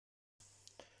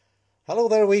Hello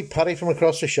there, wee Paddy from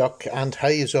across the shock, and how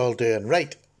yous all doing?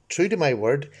 Right, true to my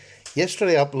word,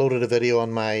 yesterday I uploaded a video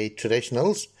on my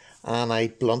traditionals and I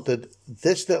blunted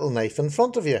this little knife in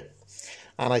front of you.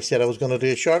 And I said I was going to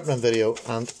do a sharpening video,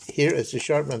 and here is the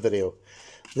sharpening video.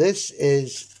 This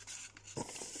is,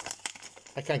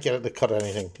 I can't get it to cut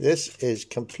anything. This is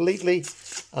completely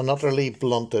and utterly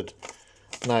blunted.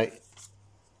 Now,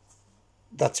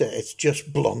 that's it, it's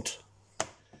just blunt.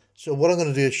 So what I'm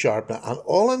going to do is sharpen it, and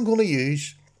all I'm going to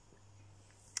use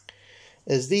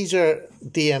is these are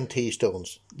DMT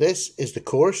stones. This is the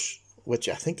coarse, which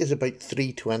I think is about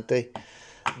 320.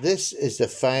 This is the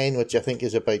fine, which I think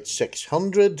is about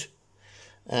 600.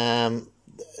 This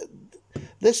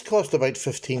cost about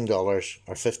 $15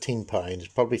 or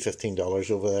 £15, probably $15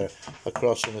 over there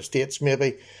across in the States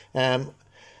maybe.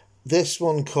 This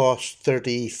one cost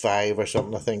 35 or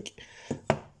something, I think.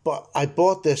 But I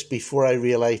bought this before I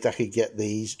realised I could get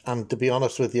these, and to be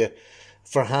honest with you,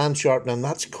 for hand sharpening,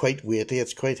 that's quite weighty,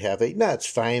 it's quite heavy. Now, it's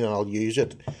fine and I'll use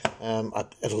it.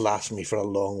 It'll last me for a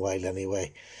long while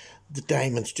anyway. The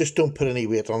diamonds, just don't put any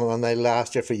weight on them and they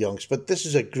last you for yonks. But this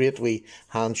is a great wee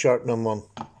hand sharpening one.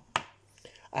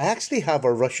 I actually have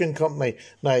a Russian company.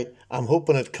 Now, I'm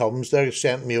hoping it comes. They're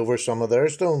sent me over some of their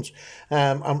stones,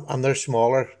 and they're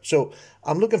smaller. So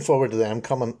I'm looking forward to them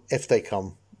coming if they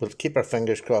come. We'll keep our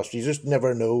fingers crossed. You just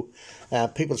never know.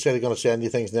 People say they're going to send you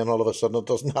things and then all of a sudden it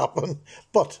doesn't happen.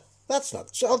 But that's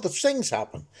not. So things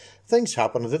happen. Things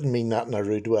happen. I didn't mean that in a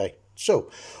rude way.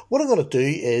 So what I'm going to do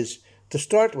is, to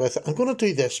start with, I'm going to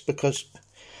do this because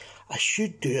I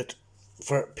should do it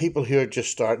for people who are just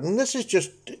starting. This is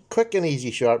just quick and easy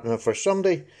sharpening for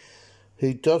somebody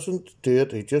who doesn't do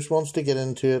it, who just wants to get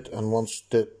into it and wants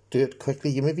to do it quickly.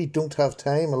 You maybe don't have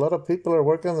time. A lot of people are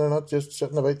working. They're not just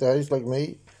sitting about the house like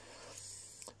me.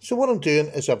 So what I'm doing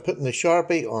is I'm putting the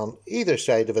Sharpie on either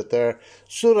side of it there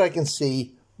so that I can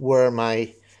see where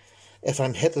if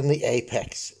I'm hitting the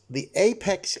apex. The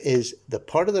apex is the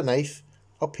part of the knife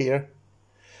up here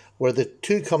where the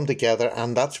two come together,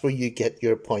 and that's where you get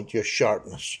your point, your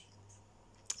sharpness.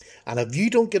 And if you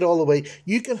don't get all the way,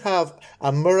 you can have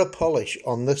a mirror polish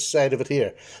on this side of it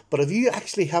here. But if you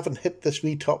actually haven't hit this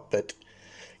wee top bit,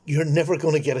 you're never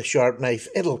going to get a sharp knife.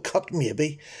 It'll cut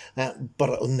maybe, but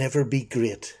it'll never be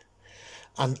great.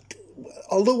 And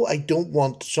although I don't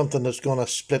want something that's going to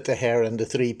split the hair into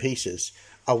 3 pieces,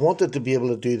 I want it to be able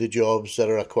to do the jobs that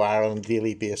are required on a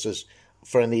daily basis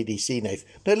for an EDC knife.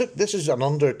 Now look, this is an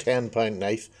under £10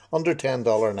 knife, under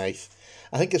 $10 knife.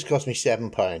 I think it's cost me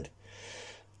 £7.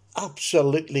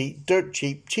 Absolutely dirt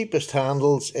cheap, cheapest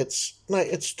handles. It's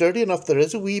sturdy enough. There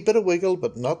is a wee bit of wiggle,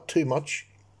 but not too much.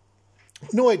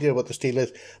 No idea what the steel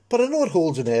is, but I know it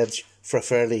holds an edge for a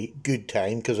fairly good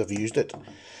time because I've used it.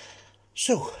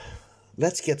 So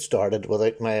let's get started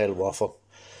without my old waffle.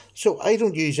 So I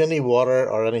don't use any water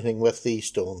or anything with these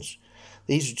stones.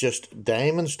 These are just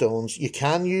diamond stones. You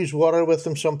can use water with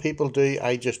them. Some people do.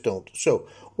 I just don't. So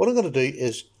what I'm going to do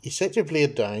is you set your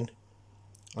blade down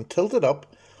and tilt it up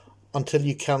until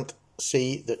you can't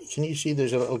see that. Can you see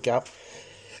there's a little gap?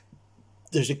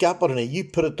 There's a gap underneath. You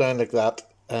put it down like that.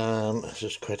 This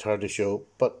is quite hard to show,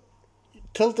 but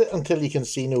tilt it until you can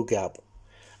see no gap,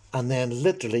 and then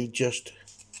literally just.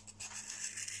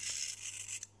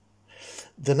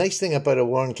 The nice thing about a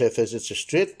Wharncliffe is it's a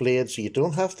straight blade, so you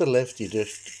don't have to lift, you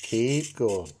just keep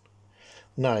going.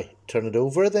 Now turn it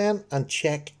over then and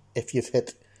check if you've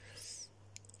hit.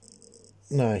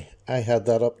 Now I had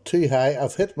that up too high.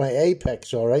 I've hit my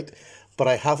apex all right, but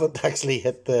I haven't actually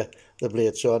hit the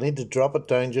blade, so I need to drop it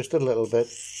down just a little bit.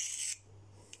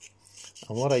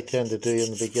 And what I tend to do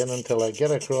in the beginning until I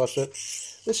get across it,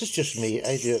 this is just me,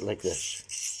 I do it like this.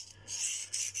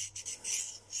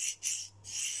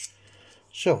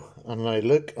 So, and now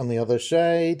look on the other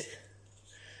side.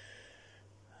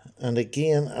 And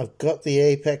again, I've got the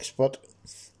apex, but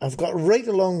I've got right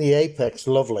along the apex,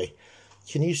 lovely.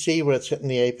 Can you see where it's hitting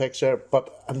the apex there?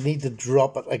 But I need to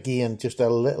drop it again just a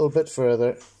little bit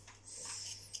further.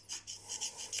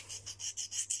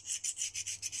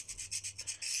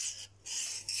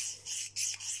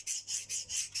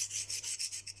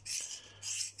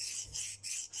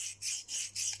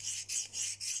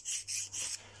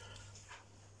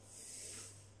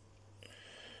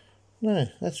 Now,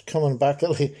 that's coming back.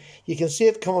 You can see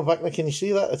it coming back. Now, can you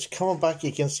see that? It's coming back.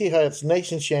 You can see how it's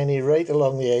nice and shiny right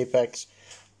along the apex.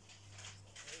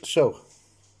 So,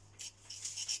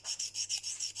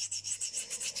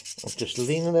 I'm just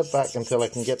leaning it back until I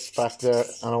can get back there,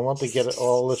 and I want to get it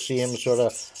all the same sort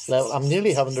of level. I'm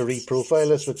nearly having to reprofile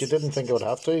this, which you didn't think I would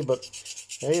have to, but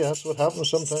hey, that's what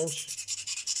happens sometimes.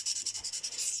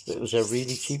 It was a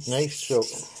really cheap knife, so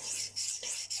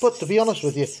But to be honest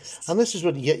with you, and this is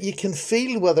what you get, you can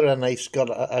feel whether a knife's got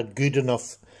a good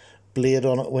enough blade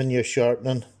on it when you're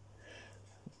sharpening.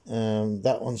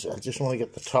 That one's, I just want to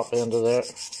get the top end of there.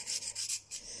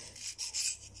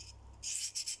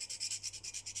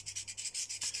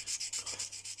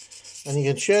 And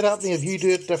you can shout at me if you do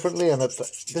it differently, and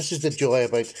this is the joy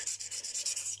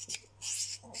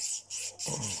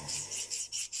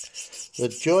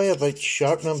about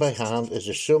sharpening by hand, is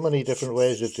there's so many different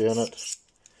ways of doing it.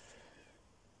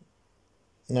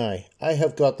 Now, I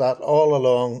have got that all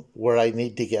along where I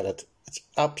need to get it. It's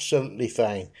absolutely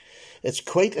fine. It's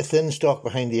quite a thin stock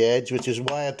behind the edge, which is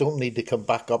why I don't need to come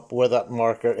back up where that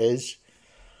marker is.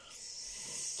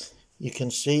 You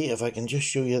can see, if I can just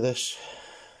show you this.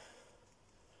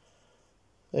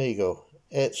 There you go.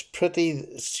 It's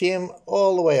pretty same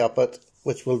all the way up it,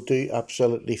 which will do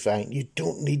absolutely fine. You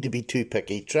don't need to be too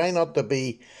picky. Try not to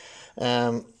be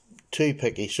too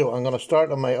picky. So I'm going to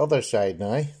start on my other side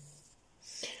now.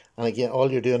 And again, all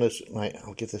you're doing is, right,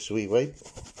 I'll give this a wee wipe.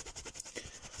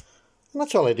 And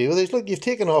that's all I do with these. Look, you've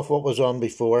taken off what was on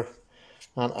before.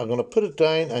 And I'm going to put it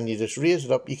down and you just raise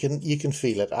it up. You can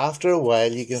feel it. After a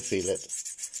while, you can feel it.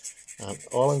 And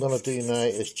all I'm going to do now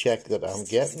is check that I'm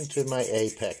getting to my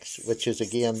apex, which is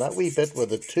again that wee bit where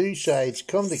the two sides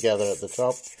come together at the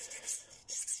top.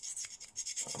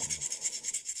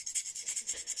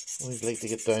 I always like to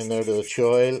get down there to the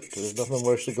choil, because there's nothing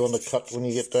worse than going to cut when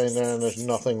you get down there and there's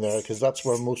nothing there, because that's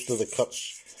where most of the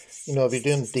cuts, you know, if you're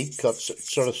doing deep cuts, it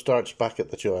sort of starts back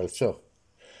at the choil. So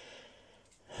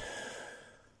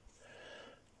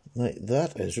now,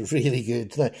 that is really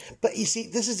good. Now, but you see,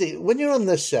 this is it. When you're on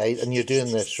this side and you're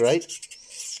doing this, right,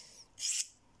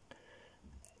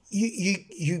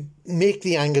 you make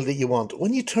the angle that you want.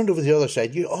 When you turn over the other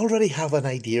side, you already have an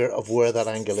idea of where that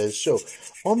angle is. So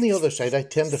on the other side, I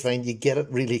tend to find you get it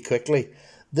really quickly.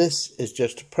 This is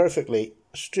just perfectly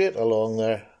straight along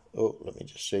there. Oh, let me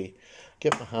just see.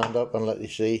 Get my hand up and let you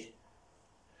see.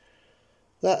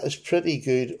 That is pretty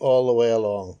good all the way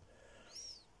along.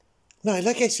 Now,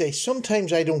 like I say,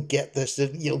 sometimes I don't get this,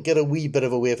 that you'll get a wee bit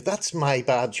of a wave. That's my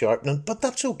bad sharpening, but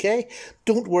that's okay.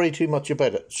 Don't worry too much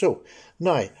about it. So,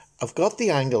 now, I've got the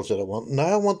angles that I want. Now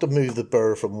I want to move the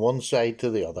burr from one side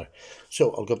to the other.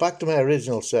 So, I'll go back to my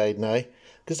original side now,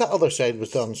 because that other side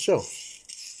was done. So,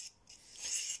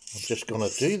 I'm just going to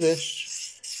do this.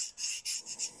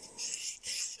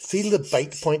 Feel the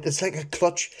bite point. It's like a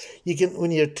clutch. You can, when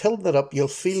you're tilting it up, you'll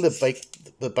feel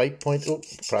the bite point. Oh,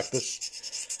 practice.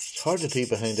 Hard to do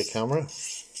behind the camera.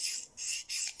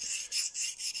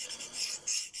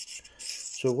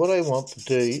 So what I want to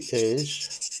do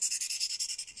is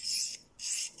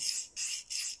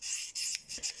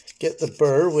get the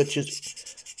burr, which is,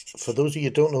 for those of you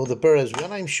who don't know, the burr is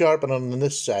when I'm sharpening on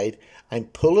this side, I'm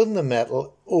pulling the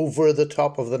metal over the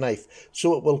top of the knife,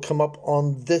 so it will come up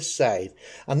on this side.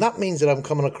 And that means that I'm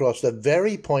coming across the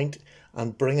very point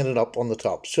and bringing it up on the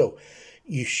top. So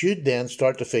you should then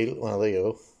start to feel, well, there you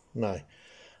go. Now,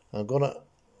 I'm going to,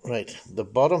 right, the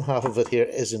bottom half of it here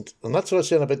isn't, and that's what I was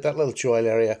saying about that little choil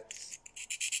area.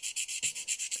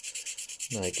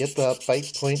 Now, get that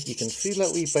bite point. You can feel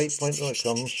that wee bite point when it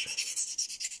comes.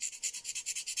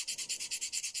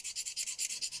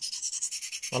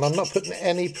 And I'm not putting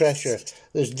any pressure.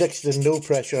 There's next to no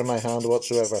pressure in my hand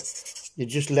whatsoever. You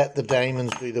just let the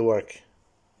diamonds do the work.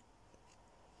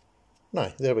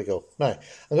 Now, there we go. Now,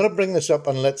 I'm going to bring this up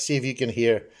and let's see if you can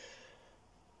hear.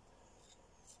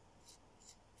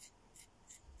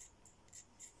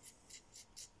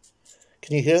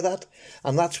 Can you hear that?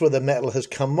 And that's where the metal has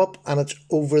come up and it's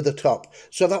over the top.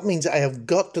 So that means I have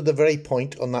got to the very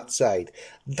point on that side.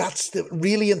 That's the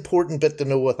really important bit to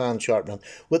know with hand sharpening.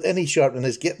 With any sharpening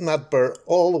is getting that burr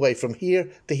all the way from here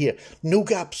to here. No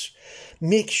gaps.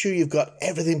 Make sure you've got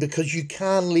everything, because you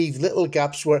can leave little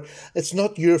gaps where it's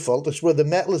not your fault. It's where the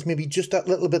metal is maybe just that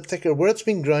little bit thicker, where it's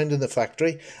been ground in the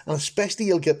factory. And especially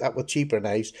you'll get that with cheaper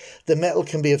knives. The metal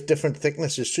can be of different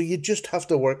thicknesses. So you just have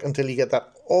to work until you get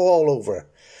that all over.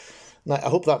 Now, I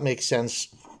hope that makes sense.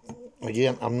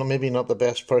 Again, I'm maybe not the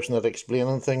best person at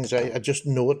explaining things. I just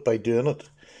know it by doing it.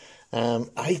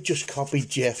 I just copied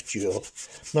Jeff Jewell.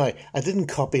 Now, I didn't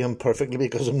copy him perfectly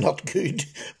because I'm not good,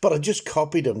 but I just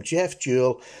copied him. Jeff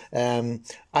Jewell,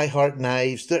 I Heart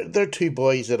Knives, they're two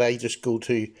boys that I just go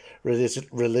to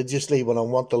religiously when I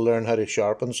want to learn how to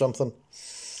sharpen something.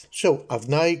 So, I've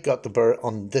now got the burr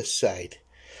on this side.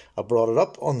 I brought it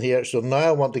up on here, so now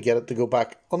I want to get it to go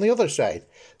back on the other side.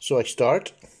 So I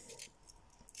start,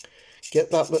 get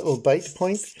that little bite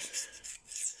point.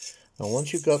 And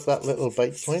once you've got that little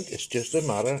bite point, it's just a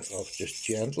matter of just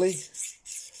gently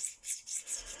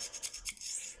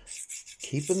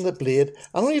keeping the blade,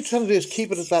 and all you're trying to do is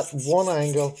keep it at that one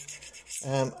angle,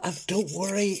 and don't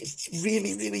worry,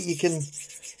 really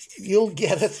you'll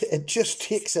get it. It just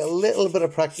takes a little bit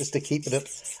of practice to keeping it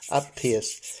at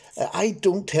pace. I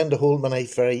don't tend to hold my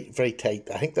knife very tight.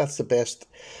 I think that's the best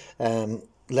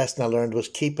lesson I learned, was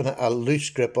keeping a loose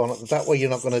grip on it. That way you're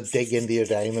not going to dig into your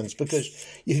diamonds, because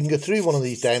you can go through one of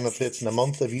these diamond plates in a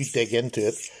month if you dig into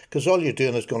it, because all you're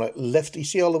doing is going to lift. You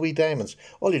see all the wee diamonds?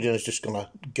 All you're doing is just going to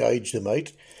gouge them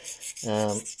out.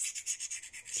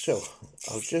 So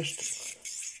I'll just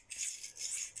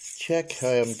check how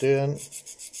I'm doing.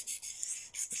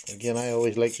 Again, I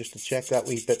always like just to check that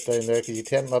wee bit down there, because you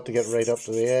tend not to get right up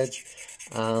to the edge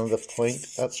and the point.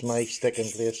 That's my sticking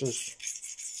places.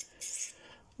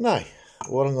 Now,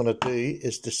 what I'm going to do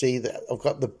is to see that I've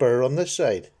got the burr on this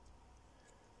side.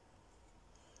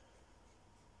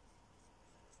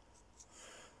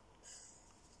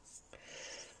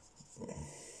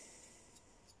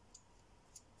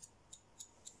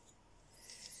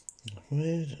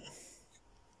 Right.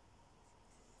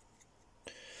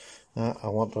 I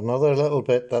want another little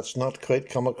bit that's not quite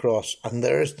come across, and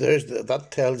that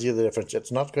tells you the difference.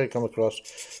 It's not quite come across,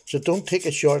 so don't take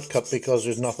a shortcut because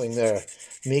there's nothing there.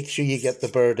 Make sure you get the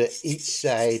burr to each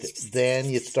side, then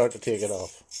you start to take it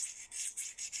off.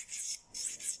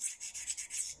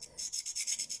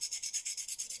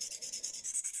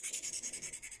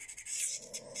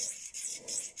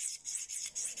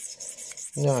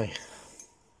 Now,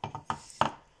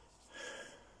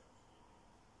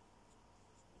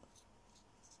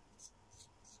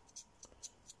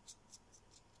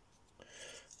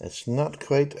 it's not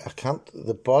quite, I can't,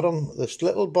 the bottom, this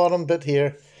little bottom bit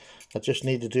here, I just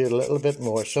need to do a little bit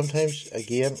more. Sometimes,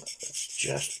 again, it's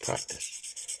just practice.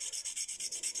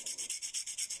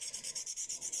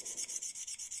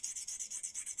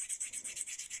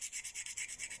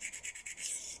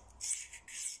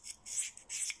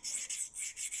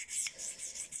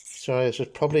 Sorry, this is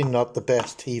probably not the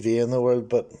best TV in the world,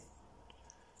 but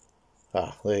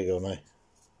there you go now.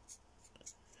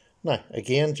 Now,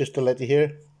 again, just to let you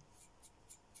hear,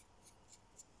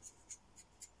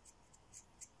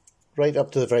 right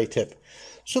up to the very tip.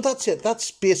 So that's it.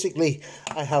 That's basically,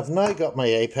 I have now got my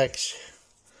apex.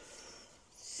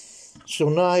 So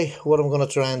now what I'm going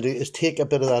to try and do is take a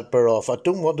bit of that burr off. I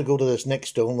don't want to go to this next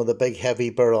stone with a big heavy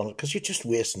burr on it, because you're just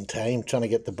wasting time trying to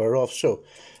get the burr off. So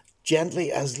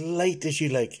gently, as light as you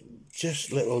like,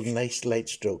 just little nice light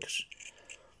strokes.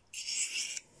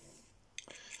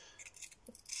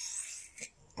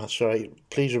 Sorry,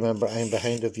 please remember I'm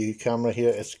behind a view camera here.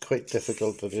 It's quite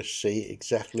difficult to just see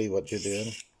exactly what you're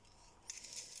doing.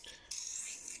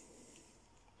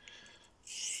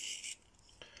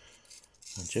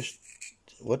 And just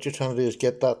what you're trying to do is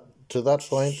get that to that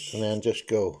point and then just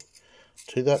go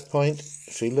to that point,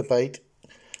 feel the bite.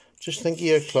 Just think of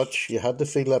your clutch. You had to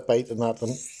feel that bite and that,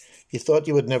 and you thought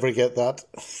you would never get that.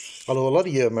 Although a lot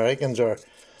of you Americans are,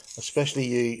 especially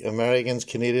you Americans,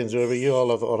 Canadians, whoever, you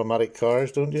all have automatic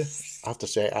cars, don't you? I have to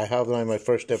say, I have now my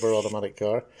first ever automatic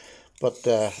car, but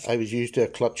I was used to a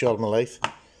clutch all my life.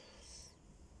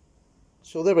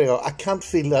 So there we go. I can't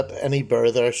feel that any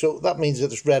burr there, so that means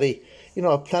that it's ready. You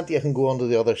know, plenty I can go on to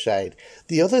the other side.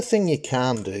 The other thing you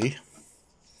can do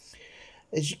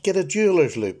is you get a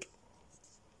jeweler's loop.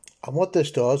 And what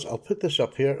this does, I'll put this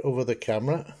up here over the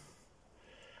camera,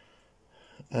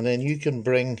 and then you can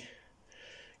bring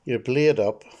your blade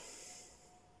up.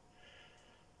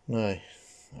 Now, I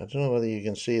don't know whether you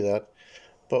can see that,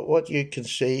 but what you can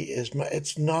see is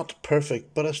it's not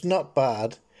perfect, but it's not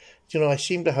bad. You know, I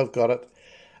seem to have got it,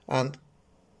 and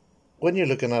when you're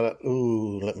looking at it,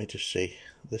 ooh, let me just see.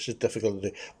 This is difficult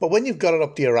to do. But when you've got it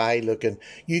up to your eye looking,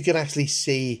 you can actually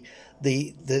see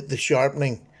the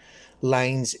sharpening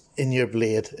lines in your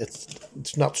blade.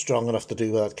 It's not strong enough to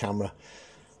do with that camera,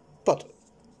 but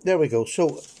there we go.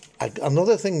 So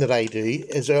another thing that I do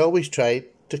is I always try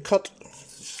to cut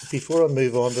before I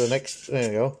move on to the next.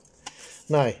 There you go.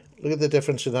 Now look at the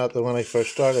difference in that than when I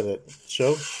first started it.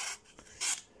 So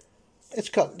it's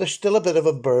cut. There's still a bit of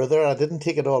a burr there. I didn't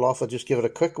take it all off. I just give it a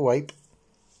quick wipe.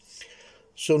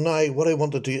 So now what I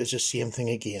want to do is the same thing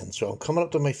again. So I'm coming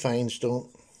up to my fine stone.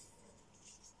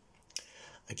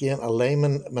 Again, I'll lay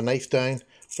my knife down,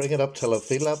 bring it up till I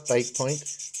feel that bite point.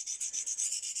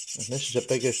 And this is a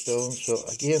bigger stone, so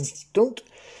again,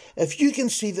 if you can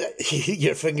see that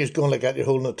your finger's going like that, you're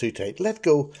holding it too tight, let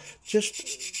go.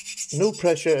 Just no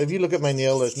pressure. If you look at my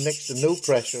nail, there's next to no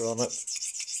pressure on it.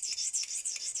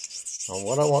 And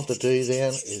what I want to do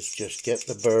then is just get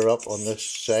the burr up on this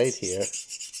side here.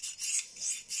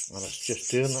 And it's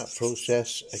just doing that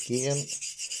process again.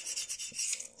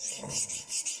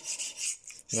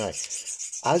 Now,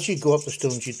 as you go up the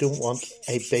stones, you don't want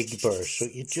a big burr, so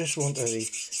you just want a...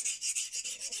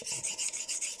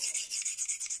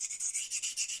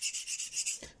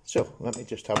 So, let me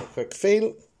just have a quick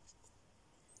feel.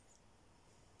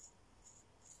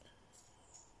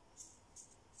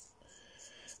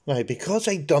 Now, because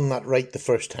I'd done that right the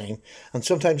first time, and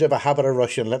sometimes I have a habit of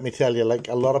rushing, let me tell you, like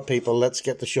a lot of people, let's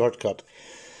get the shortcut.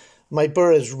 My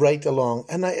burr is right along,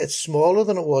 and it's smaller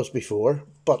than it was before,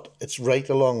 but it's right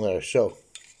along there. So,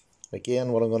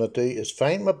 again, what I'm going to do is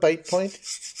find my bite point,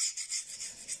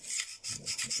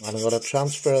 and I'm going to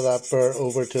transfer that burr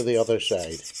over to the other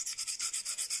side.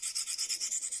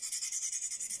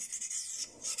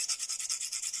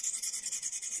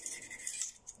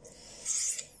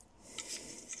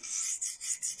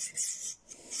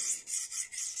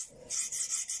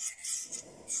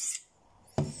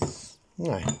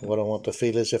 Now, what I want to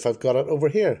feel is if I've got it over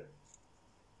here.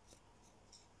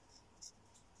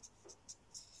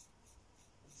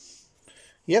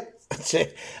 Yep, that's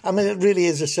it. I mean, it really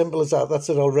is as simple as that. That's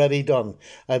it already done.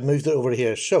 I've moved it over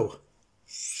here. So,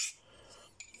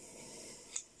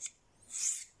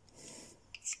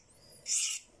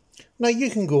 now you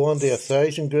can go on to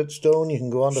 1,000 grit stone, you can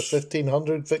go on to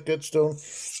 1,500 grit stone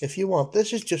if you want.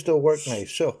 This is just a work knife.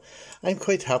 So, I'm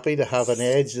quite happy to have an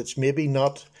edge that's maybe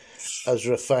not as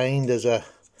refined as a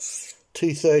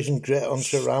 2,000 grit on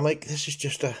ceramic. This is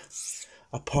just a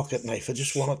pocket knife. I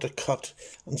just want it to cut,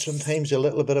 and sometimes a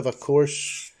little bit of a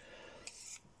coarse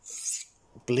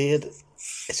blade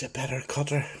is a better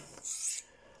cutter,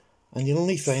 and you'll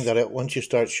only find that out once you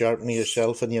start sharpening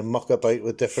yourself and you muck about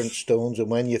with different stones,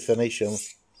 and when you finish them.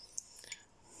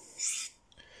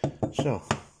 So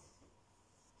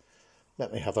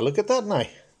let me have a look at that now.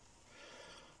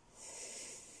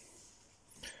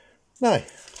 Now,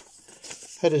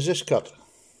 how does this cut?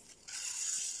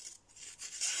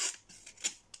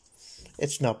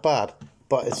 It's not bad,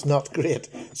 but it's not great.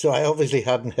 So I obviously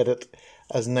hadn't hit it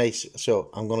as nice. So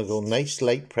I'm going to go nice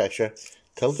light pressure,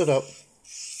 tilt it up.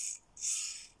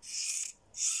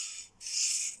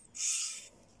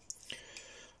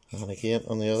 And again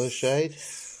on the other side.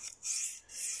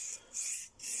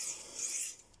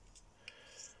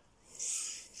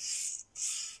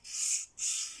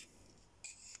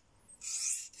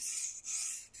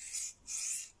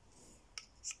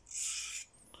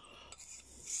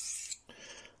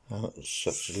 And it's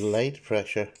such light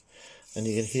pressure, and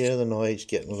you can hear the noise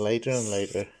getting lighter and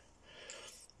lighter,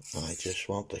 and I just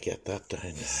want to get that down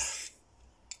there.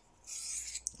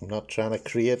 I'm not trying to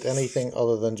create anything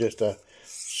other than just a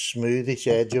smoothish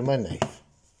edge of my knife.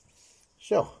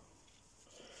 So,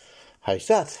 how's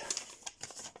that?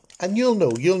 And you'll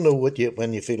know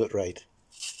when you feel it right.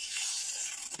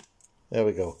 There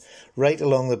we go, right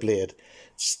along the blade.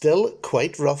 Still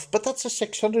quite rough, but that's a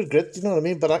 600 grit, you know what I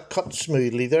mean? But I cut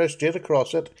smoothly there, straight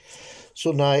across it.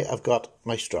 So now I've got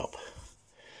my strop.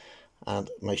 And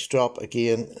my strop,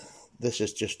 again, this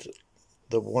is just,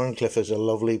 the Wharncliffe is a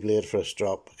lovely blade for a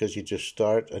strop, because you just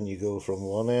start and you go from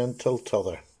one end till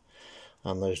t'other.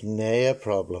 And there's nae a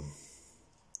problem.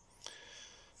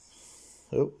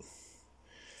 Oh,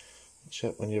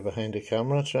 except when you're behind the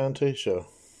camera trying to, so.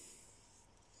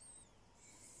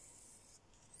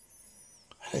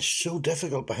 It's so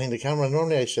difficult behind the camera.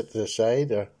 Normally I sit to the side,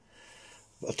 but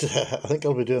I think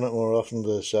I'll be doing it more often to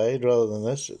the side rather than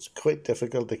this. It's quite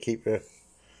difficult to keep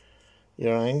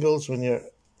your angles when you're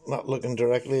not looking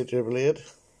directly at your blade.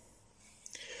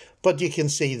 But you can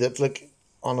see that, look,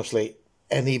 honestly,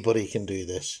 anybody can do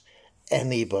this.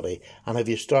 Anybody. And if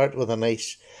you start with a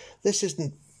nice, this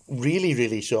isn't really,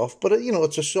 really soft, but you know,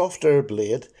 it's a softer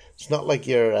blade. It's not like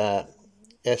your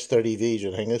S30Vs or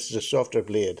anything. This is a softer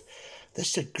blade.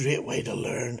 This is a great way to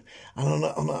learn. And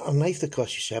on a knife that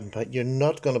costs you £7, you're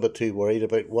not going to be too worried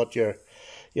about what your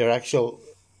actual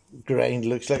grind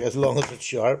looks like, as long as it's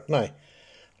sharp. Now,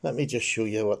 let me just show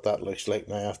you what that looks like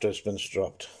now after it's been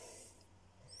stropped.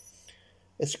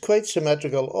 It's quite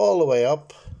symmetrical all the way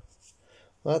up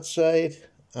that side,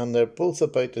 and they're both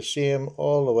about the same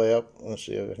all the way up. Let's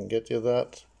see if I can get you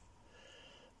that.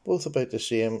 Both about the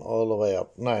same all the way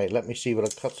up. Now, let me see what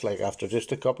it cuts like after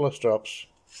just a couple of strops.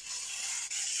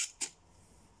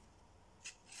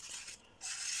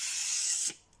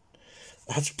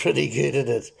 That's pretty good at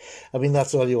it. I mean,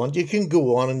 that's all you want. You can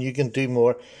go on and you can do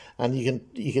more, and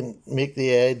you can make the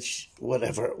edge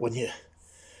whatever when you.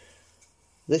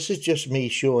 This is just me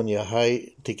showing you how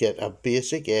to get a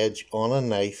basic edge on a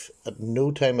knife at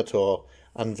no time at all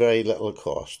and very little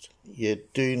cost. You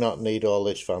do not need all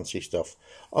this fancy stuff,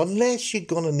 unless you're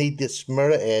going to need this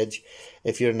mirror edge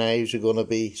if your knives are going to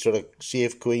be sort of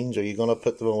safe queens, or you're going to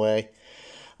put them away.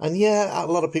 And yeah, a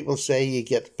lot of people say you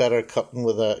get better cutting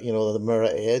with the mirror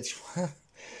edge.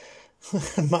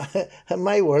 in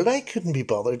my world, I couldn't be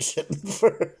bothered sitting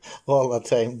for all that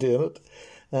time doing it.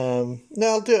 No,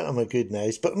 I'll do it on my good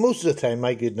knives, but most of the time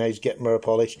my good knives get mirror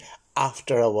polish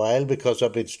after a while because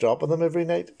I've been stropping them every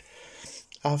night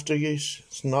after use.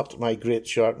 It's not my great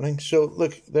sharpening. So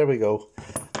look, there we go.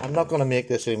 I'm not going to make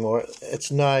this anymore.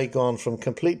 It's now gone from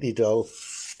completely dull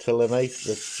to a knife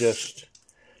that's just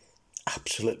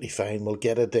absolutely fine. We'll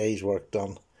get a day's work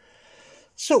done.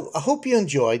 So I hope you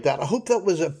enjoyed that. I hope that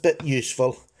was a bit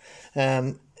useful.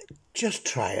 Just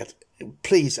try it.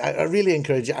 Please, I really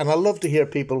encourage you. And I love to hear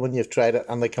people when you've tried it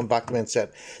and they come back to me and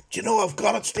said, do you know, I've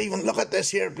got it, Stephen. Look at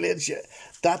this here blade.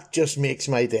 That just makes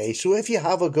my day. So if you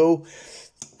have a go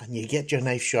and you get your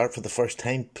knife sharp for the first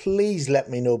time, please let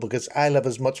me know, because I'll have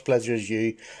as much pleasure as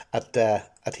you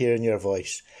at hearing your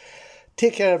voice.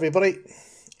 Take care, everybody.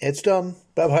 It's done.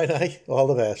 Bye-bye now. All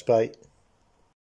the best. Bye.